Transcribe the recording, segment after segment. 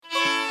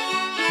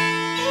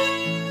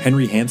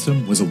Henry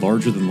Handsome was a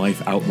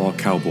larger-than-life outlaw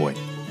cowboy.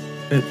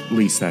 At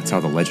least that's how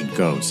the legend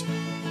goes.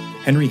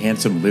 Henry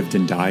Handsome Lived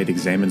and Died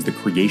examines the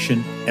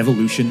creation,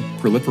 evolution,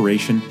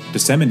 proliferation,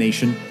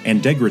 dissemination,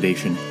 and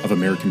degradation of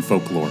American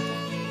folklore.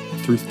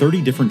 Through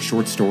 30 different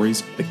short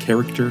stories, the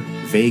character,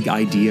 vague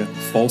idea,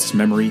 false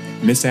memory,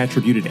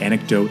 misattributed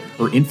anecdote,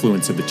 or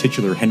influence of the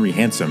titular Henry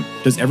Handsome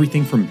does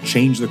everything from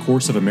change the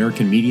course of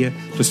American media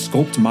to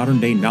sculpt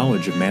modern-day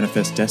knowledge of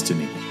manifest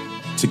destiny.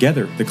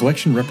 Together, the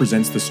collection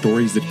represents the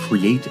stories that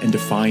create and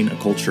define a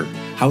culture,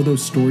 how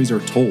those stories are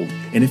told,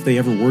 and if they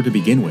ever were to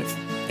begin with,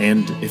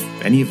 and if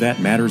any of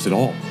that matters at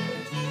all.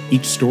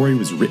 Each story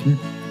was written,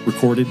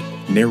 recorded,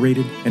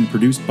 narrated, and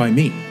produced by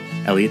me,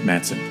 Elliot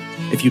Matson.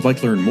 If you'd like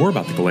to learn more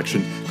about the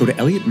collection, go to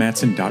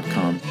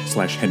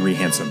elliottmatson.com/Henry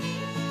Handsome.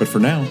 But for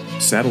now,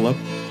 saddle up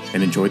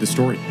and enjoy the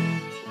story.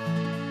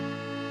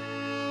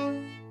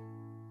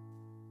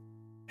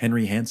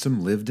 Henry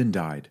Handsome Lived and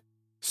Died.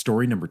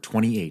 Story number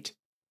 28.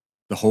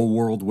 The whole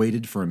world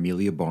waited for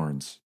Emilia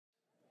Barnes.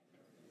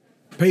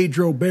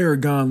 Pedro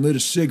Barragan lit a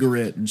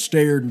cigarette and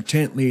stared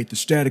intently at the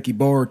staticky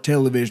bar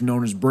television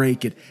on his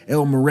break at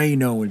El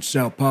Moreno in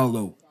Sao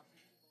Paulo.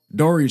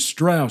 Darius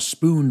Strauss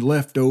spooned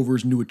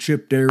leftovers into a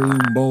chipped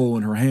heirloom bowl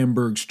in her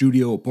Hamburg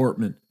studio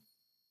apartment.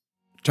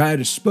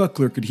 Titus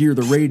Spuckler could hear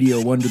the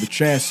radio under the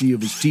chassis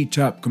of his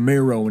T-top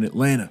Camaro in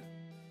Atlanta.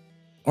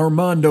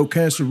 Armando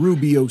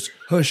Casarubios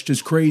hushed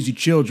his crazy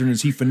children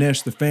as he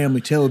finessed the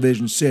family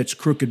television set's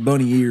crooked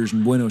bunny ears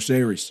in Buenos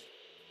Aires.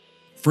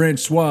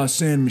 Francois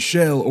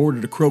Saint-Michel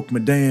ordered a croque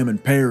madame in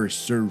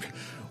Paris, or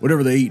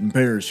whatever they eat in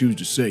Paris, who's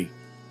to say.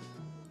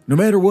 No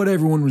matter what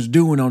everyone was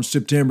doing on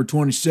September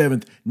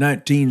 27th,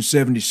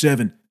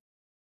 1977,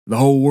 the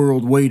whole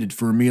world waited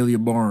for Emilia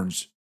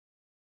Barnes.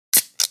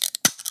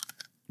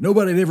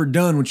 Nobody had ever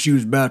done what she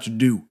was about to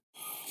do.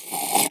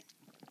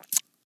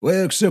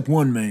 Well, except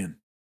one man.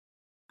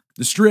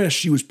 The stress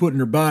she was putting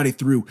her body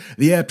through,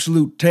 the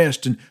absolute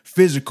test in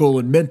physical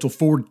and mental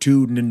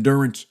fortitude and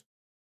endurance.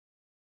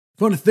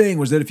 Funny thing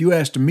was that if you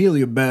asked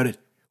Emilia about it,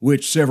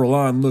 which several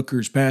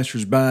onlookers,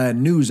 passers-by,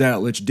 and news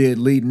outlets did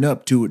leading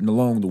up to it and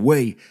along the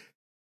way,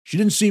 she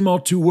didn't seem all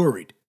too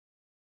worried.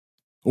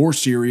 Or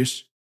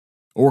serious.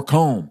 Or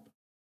calm.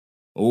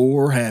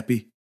 Or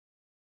happy.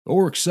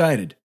 Or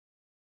excited.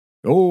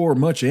 Or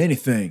much of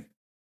anything.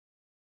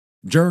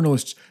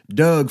 Journalists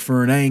dug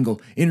for an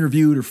angle,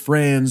 interviewed her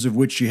friends, of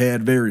which she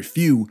had very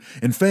few,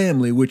 and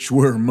family, which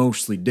were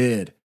mostly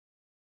dead.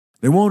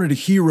 They wanted a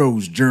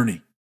hero's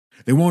journey.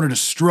 They wanted a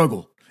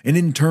struggle, an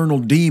internal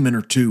demon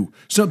or two,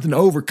 something to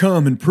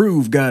overcome and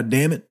prove,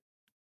 goddammit.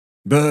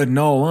 But in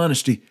all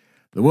honesty,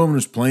 the woman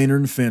was plainer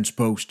than a fence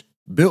post.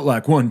 Built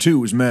like one,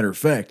 too, as a matter of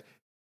fact.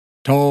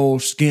 Tall,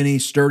 skinny,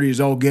 sturdy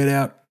as all get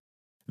out.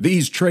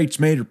 These traits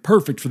made her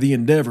perfect for the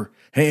endeavor,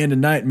 and a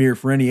nightmare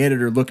for any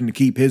editor looking to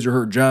keep his or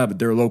her job at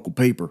their local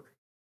paper.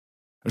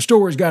 A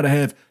story's got to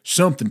have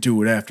something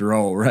to it after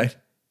all, right?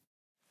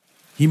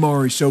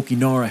 Himari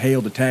Sokinara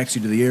hailed a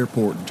taxi to the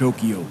airport in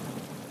Tokyo.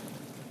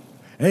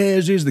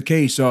 As is the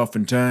case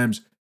oftentimes,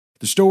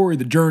 the story of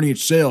the journey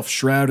itself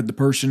shrouded the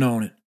person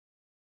on it.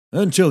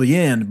 Until the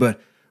end,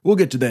 but we'll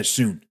get to that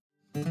soon.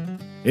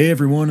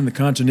 Everyone in the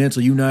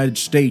continental United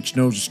States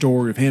knows the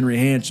story of Henry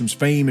Handsome's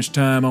famous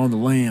time on the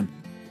lam,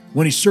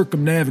 when he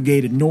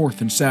circumnavigated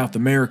North and South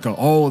America,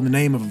 all in the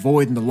name of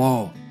avoiding the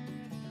law.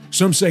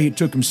 Some say it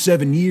took him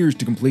 7 years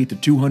to complete the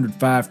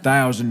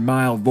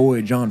 205,000-mile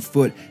voyage on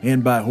foot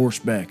and by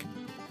horseback.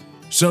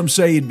 Some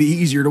say it'd be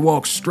easier to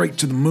walk straight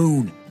to the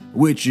moon,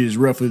 which is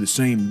roughly the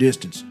same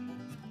distance.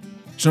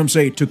 Some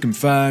say it took him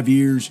 5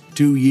 years,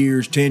 2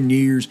 years, 10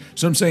 years,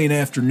 some say an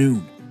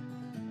afternoon.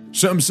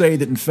 Some say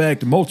that in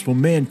fact multiple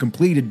men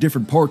completed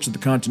different parts of the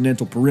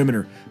continental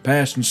perimeter,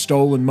 passing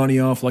stolen money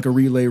off like a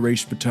relay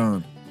race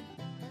baton.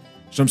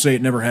 Some say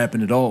it never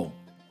happened at all.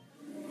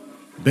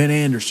 Ben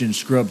Anderson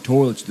scrubbed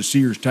toilets at the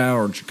Sears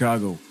Tower in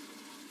Chicago.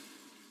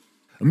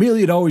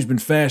 Emilia had always been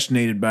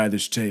fascinated by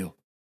this tale.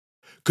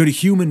 Could a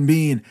human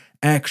being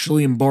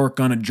actually embark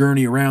on a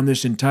journey around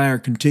this entire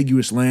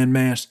contiguous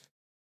landmass?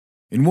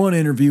 In one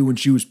interview when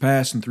she was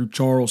passing through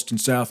Charleston,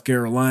 South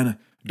Carolina,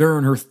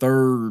 during her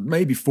 3rd,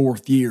 maybe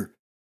 4th year,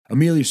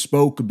 Emilia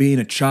spoke of being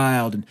a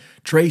child and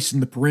tracing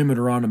the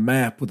perimeter on a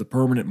map with a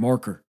permanent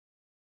marker.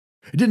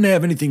 It didn't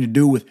have anything to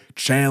do with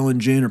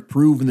challenging or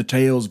proving the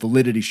tale's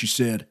validity, she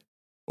said,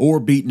 or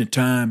beating a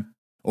time,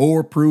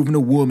 or proving a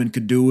woman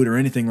could do it or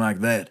anything like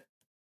that.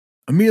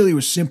 Emilia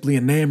was simply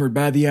enamored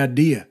by the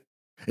idea,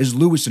 as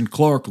Lewis and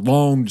Clark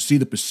longed to see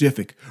the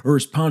Pacific, or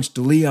as Ponce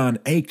de Leon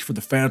ached for the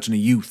fountain of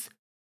youth.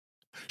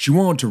 She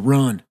wanted to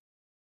run,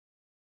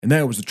 and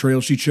that was the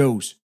trail she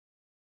chose.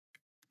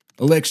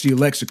 Alexei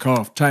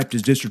Alexikov typed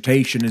his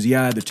dissertation as he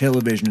eyed the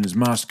television in his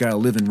Moscow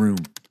living room.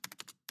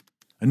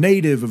 A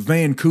native of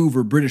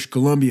Vancouver, British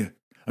Columbia,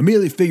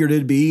 Emilia figured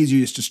it'd be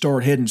easiest to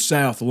start heading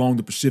south along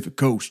the Pacific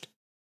coast.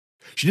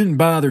 She didn't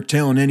bother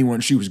telling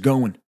anyone she was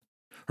going.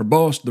 Her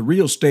boss at the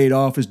real estate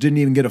office didn't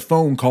even get a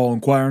phone call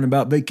inquiring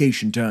about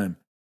vacation time.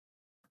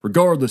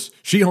 Regardless,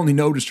 she only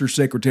noticed her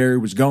secretary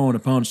was gone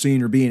upon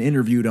seeing her being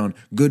interviewed on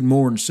Good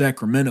Morning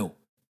Sacramento.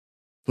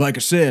 Like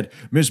I said,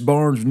 Miss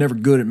Barnes was never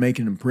good at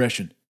making an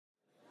impression.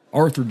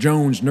 Arthur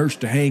Jones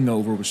nursed a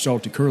hangover with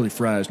salty curly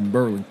fries in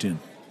Burlington.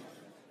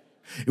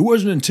 It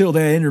wasn't until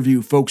that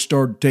interview folks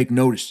started to take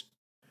notice.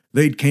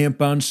 They'd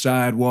camp on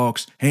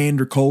sidewalks, hand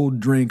her cold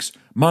drinks,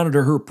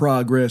 monitor her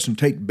progress, and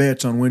take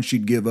bets on when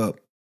she'd give up.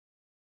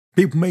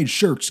 People made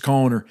shirts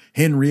calling her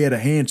Henrietta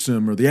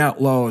Handsome or the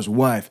Outlaw's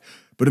wife,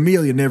 but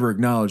Emilia never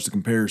acknowledged the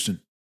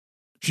comparison.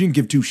 She didn't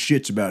give two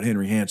shits about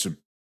Henry Handsome.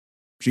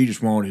 She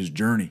just wanted his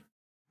journey.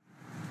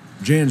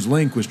 Jens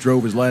Lindquist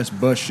drove his last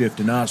bus shift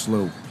in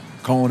Oslo,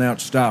 calling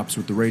out stops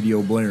with the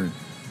radio blaring.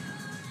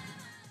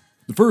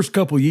 The first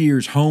couple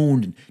years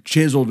honed and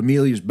chiseled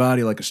Emilia's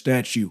body like a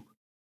statue.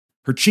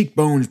 Her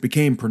cheekbones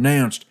became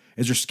pronounced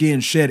as her skin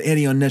shed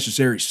any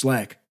unnecessary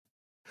slack.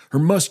 Her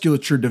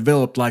musculature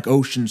developed like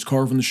oceans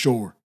carving the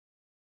shore.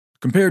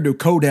 Compared to a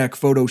Kodak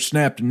photo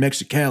snapped in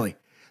Mexicali,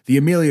 the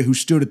Emilia who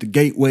stood at the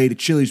gateway to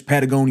Chile's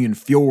Patagonian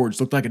fjords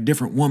looked like a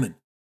different woman,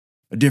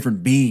 a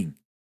different being.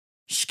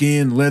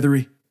 Skin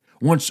leathery,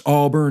 once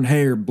auburn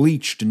hair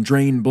bleached and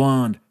drained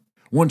blonde,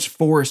 once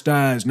forest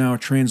eyes now a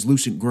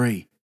translucent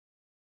gray.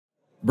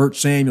 Bert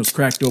Samuels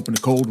cracked open a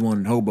cold one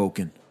in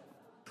Hoboken.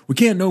 We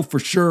can't know for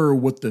sure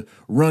what the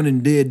running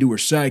did to her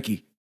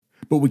psyche,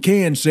 but we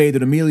can say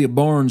that Emilia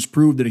Barnes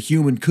proved that a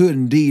human could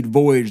indeed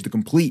voyage the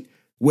complete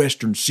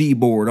western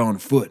seaboard on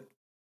foot.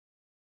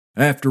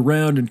 After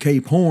rounding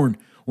Cape Horn,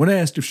 when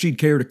asked if she'd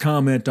care to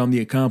comment on the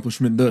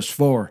accomplishment thus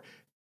far,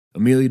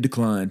 Emilia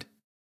declined.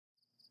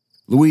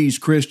 Louise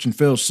Christian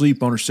fell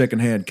asleep on her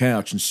second-hand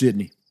couch in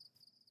Sydney.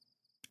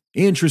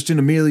 Interest in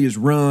Emilia's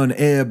run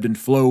ebbed and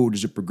flowed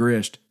as it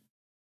progressed.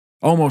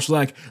 Almost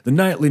like the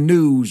nightly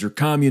news or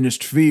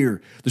communist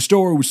fear, the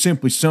story was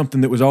simply something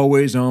that was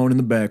always on in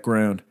the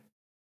background.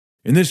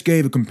 And this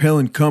gave a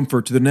compelling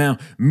comfort to the now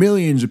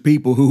millions of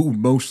people who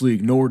mostly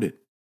ignored it.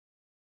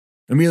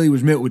 Emilia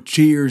was met with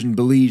cheers in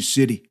Belize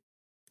City,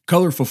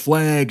 colorful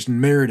flags in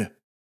Merida,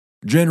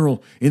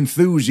 general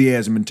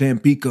enthusiasm in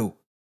Tampico,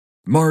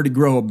 Mardi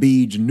Gras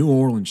beads in New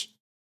Orleans.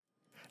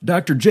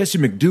 Dr. Jessie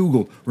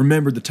McDougall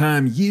remembered the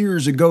time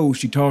years ago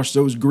she tossed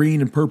those green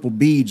and purple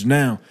beads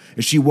now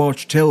as she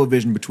watched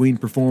television between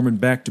performing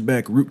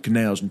back-to-back root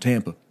canals in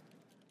Tampa.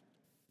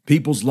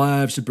 People's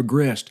lives had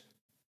progressed.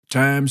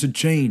 Times had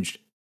changed.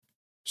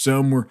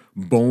 Some were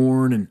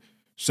born and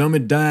some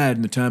had died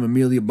in the time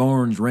Emilia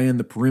Barnes ran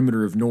the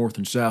perimeter of North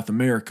and South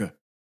America.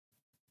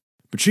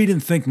 But she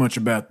didn't think much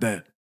about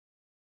that.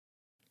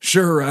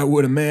 Sure, I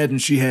would imagine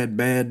she had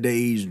bad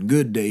days and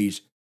good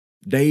days.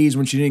 Days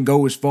when she didn't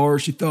go as far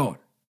as she thought.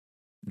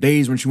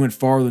 Days when she went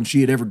farther than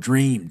she had ever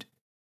dreamed.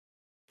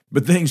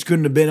 But things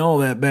couldn't have been all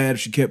that bad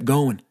if she kept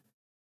going.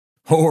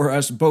 Or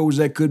I suppose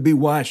that could be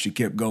why she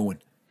kept going.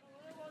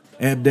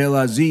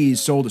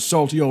 Abdelaziz sold a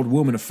salty old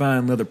woman a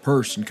fine leather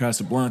purse in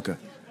Casablanca.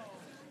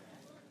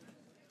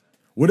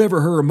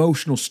 Whatever her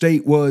emotional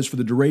state was for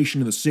the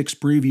duration of the 6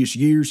 previous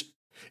years,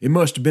 it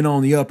must have been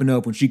on the up and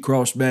up when she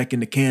crossed back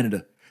into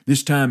Canada,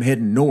 this time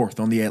heading north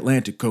on the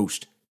Atlantic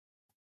coast.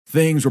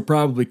 Things were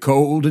probably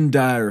cold and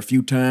dire a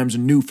few times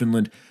in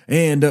Newfoundland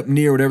and up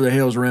near whatever the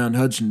hell's around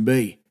Hudson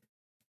Bay.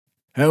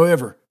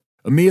 However,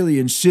 Emilia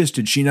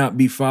insisted she not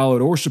be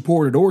followed or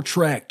supported or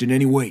tracked in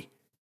any way.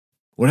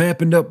 What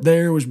happened up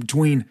there was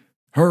between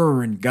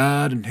her and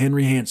God and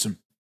Henry Handsome.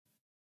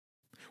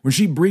 When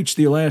she breached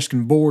the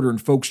Alaskan border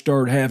and folks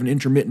started having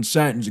intermittent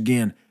sightings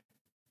again,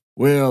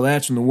 well,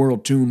 that's when the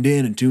world tuned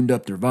in and tuned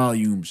up their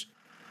volumes.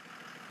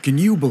 Can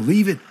you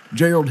believe it?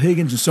 Gerald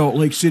Higgins in Salt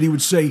Lake City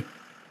would say.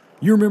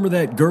 You remember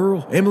that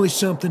girl, Emily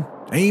something,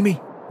 Amy,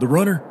 the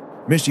runner?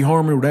 Missy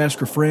Harmon would ask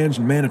her friends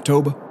in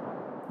Manitoba.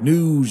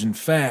 News and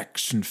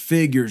facts and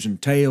figures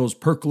and tales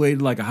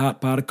percolated like a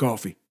hot pot of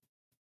coffee.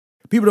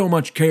 People don't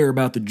much care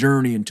about the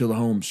journey until the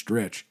home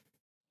stretch.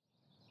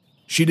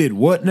 She did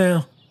what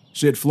now?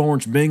 Said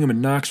Florence Bingham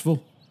in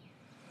Knoxville.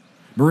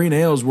 Marina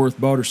Ellsworth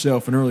bought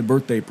herself an early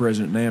birthday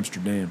present in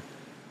Amsterdam.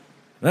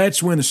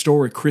 That's when the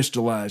story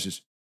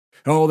crystallizes.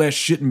 All that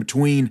shit in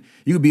between,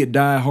 you could be a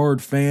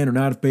die-hard fan or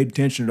not have paid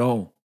attention at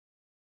all.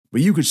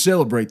 But you could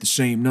celebrate the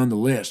same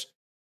nonetheless.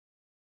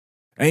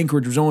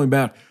 Anchorage was only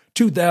about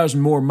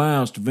 2,000 more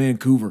miles to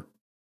Vancouver.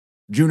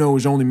 Juneau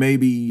was only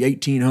maybe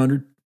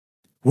 1,800.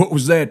 What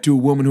was that to a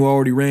woman who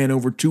already ran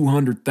over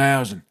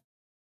 200,000?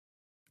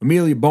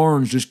 Emilia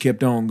Barnes just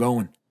kept on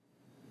going.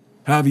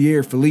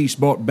 Javier Felice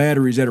bought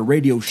batteries at a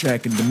Radio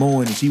Shack in Des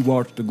Moines as he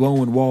watched the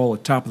glowing wall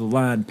of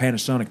top-of-the-line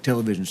Panasonic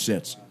television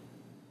sets.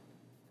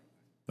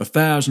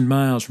 1,000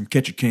 miles from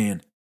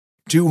Ketchikan,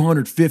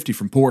 250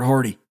 from Port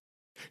Hardy.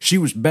 She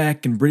was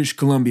back in British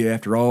Columbia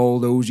after all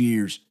those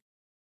years.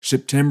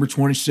 September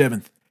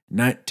 27th,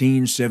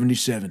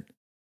 1977.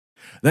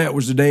 That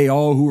was the day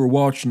all who were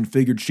watching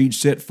figured she'd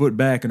set foot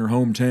back in her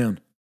hometown.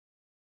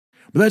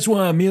 But that's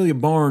why Emilia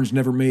Barnes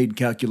never made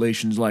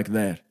calculations like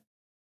that.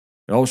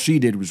 All she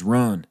did was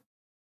run.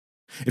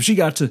 If she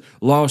got to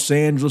Los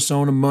Angeles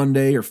on a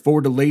Monday or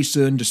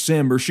Fortaleza in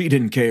December, she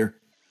didn't care.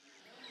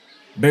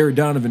 Barry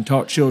Donovan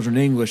taught children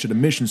English at a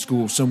mission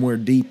school somewhere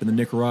deep in the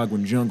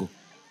Nicaraguan jungle.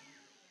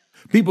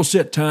 People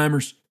set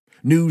timers,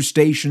 News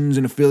stations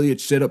and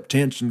affiliates set up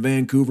tents in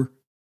Vancouver.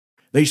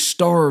 They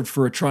starved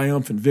for a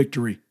triumphant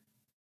victory,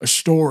 a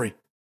story,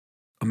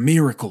 a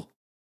miracle,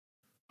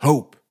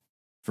 hope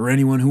for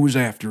anyone who was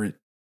after it.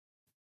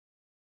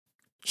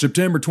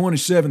 September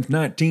 27th,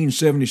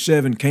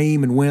 1977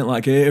 came and went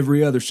like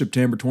every other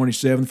September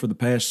 27th for the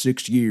past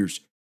 6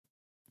 years.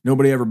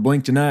 Nobody ever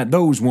blinked an eye at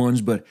those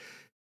ones, but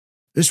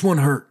this one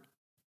hurt.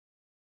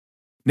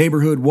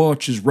 Neighborhood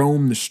watches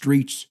roamed the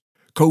streets.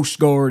 Coast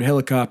Guard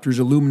helicopters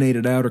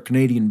illuminated outer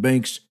Canadian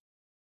banks.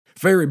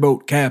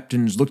 Ferryboat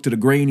captains looked at a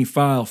grainy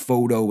file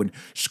photo and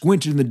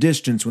squinted in the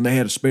distance when they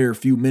had a spare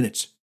few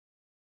minutes.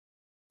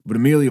 But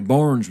Emilia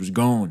Barnes was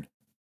gone.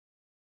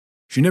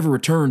 She never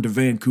returned to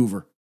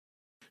Vancouver.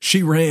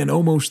 She ran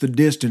almost the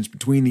distance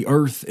between the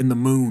Earth and the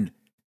Moon,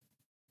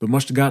 but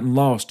must have gotten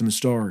lost in the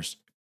stars.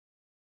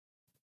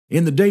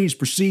 In the days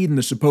preceding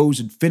the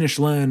supposed finish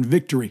line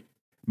victory,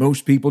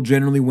 most people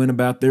generally went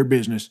about their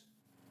business.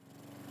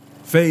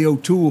 Faye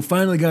O'Toole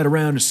finally got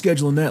around to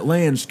scheduling that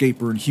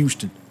landscaper in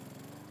Houston.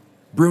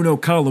 Bruno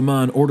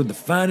Kalaman ordered the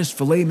finest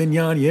filet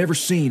mignon you ever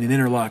seen in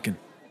Interlaken.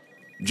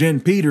 Jen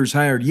Peters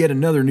hired yet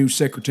another new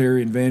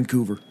secretary in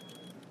Vancouver.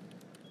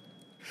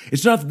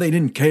 It's not that they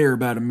didn't care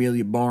about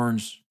Emilia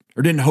Barnes,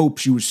 or didn't hope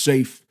she was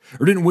safe,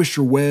 or didn't wish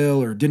her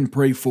well, or didn't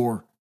pray for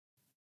her.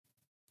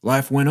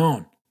 Life went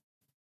on.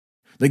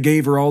 They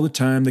gave her all the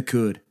time they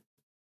could.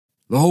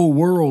 The whole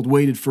world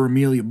waited for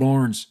Emilia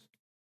Barnes.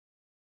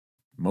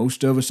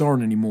 Most of us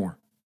aren't anymore.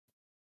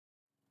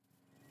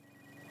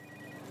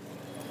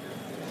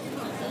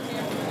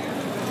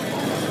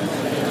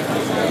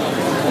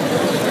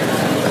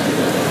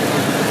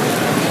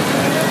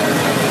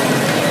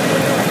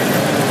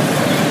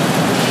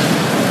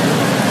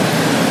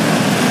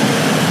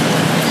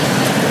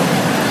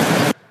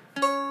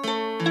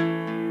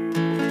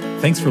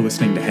 Thanks for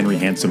listening to Henry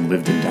Handsome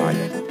Lived and Died.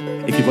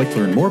 If you'd like to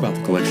learn more about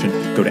the collection,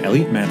 go to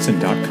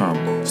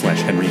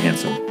elliottmatson.com/Henry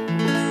Handsome.